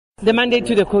The mandate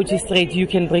to the coach is straight. You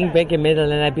can bring back a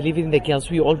medal, and I believe in the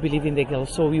girls. We all believe in the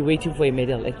girls, so we're waiting for a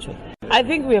medal actually. I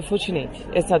think we are fortunate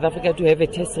as South Africa to have a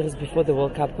test series before the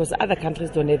World Cup because other countries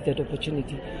don't have that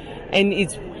opportunity. And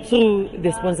it's through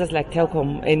the sponsors like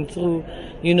Telkom and through,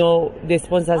 the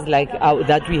sponsors like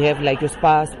that we have, like your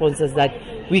Spar sponsors, that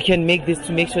we can make this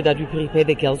to make sure that we prepare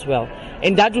the girls well.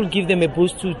 And that will give them a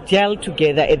boost to gel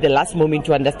together at the last moment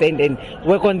to understand and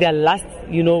work on their last,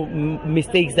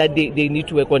 mistakes that they need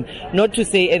to work on. Not to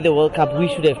say at the World Cup we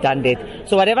should have done that.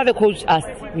 So whatever the coach asked,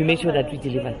 we make sure that we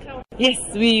delivered. Yes,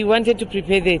 we wanted to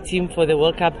prepare the team for the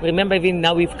World Cup. Remember, even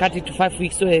now we've cut it to 5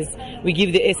 weeks so as we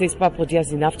give the SA Spar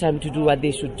Proteas enough time to do what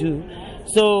they should do.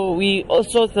 So we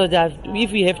also thought that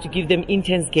if we have to give them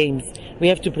intense games, we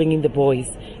have to bring in the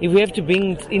boys. If we have to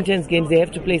bring intense games, they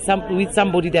have to play with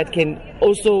somebody that can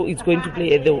also is going to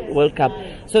play at the World Cup.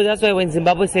 So that's why when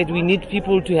Zimbabwe said we need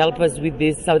people to help us with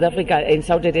this, South Africa and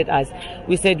shouted at us,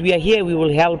 we said we are here, we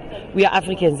will help. We are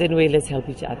Africans anyway, let's help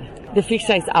each other. The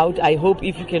fixture is out. I hope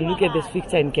if you can look at this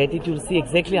fixture and get it, you'll see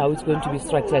exactly how it's going to be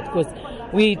structured because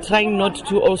we're trying not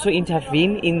to also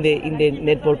intervene in the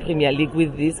Netball Premier League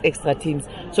with these extra teams.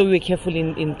 So we were careful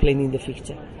in planning the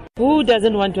fixture. Who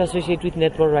doesn't want to associate with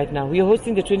netball right now? We are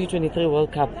hosting the 2023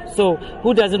 World Cup, so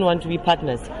who doesn't want to be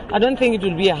partners? I don't think it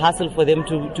will be a hassle for them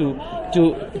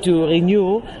to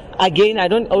renew. Again, I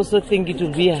don't also think it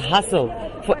will be a hassle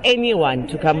for anyone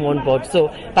to come on board. So,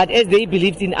 but as they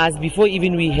believed in us before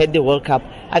even we had the World Cup,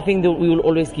 I think that we will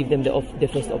always give them the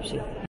first option.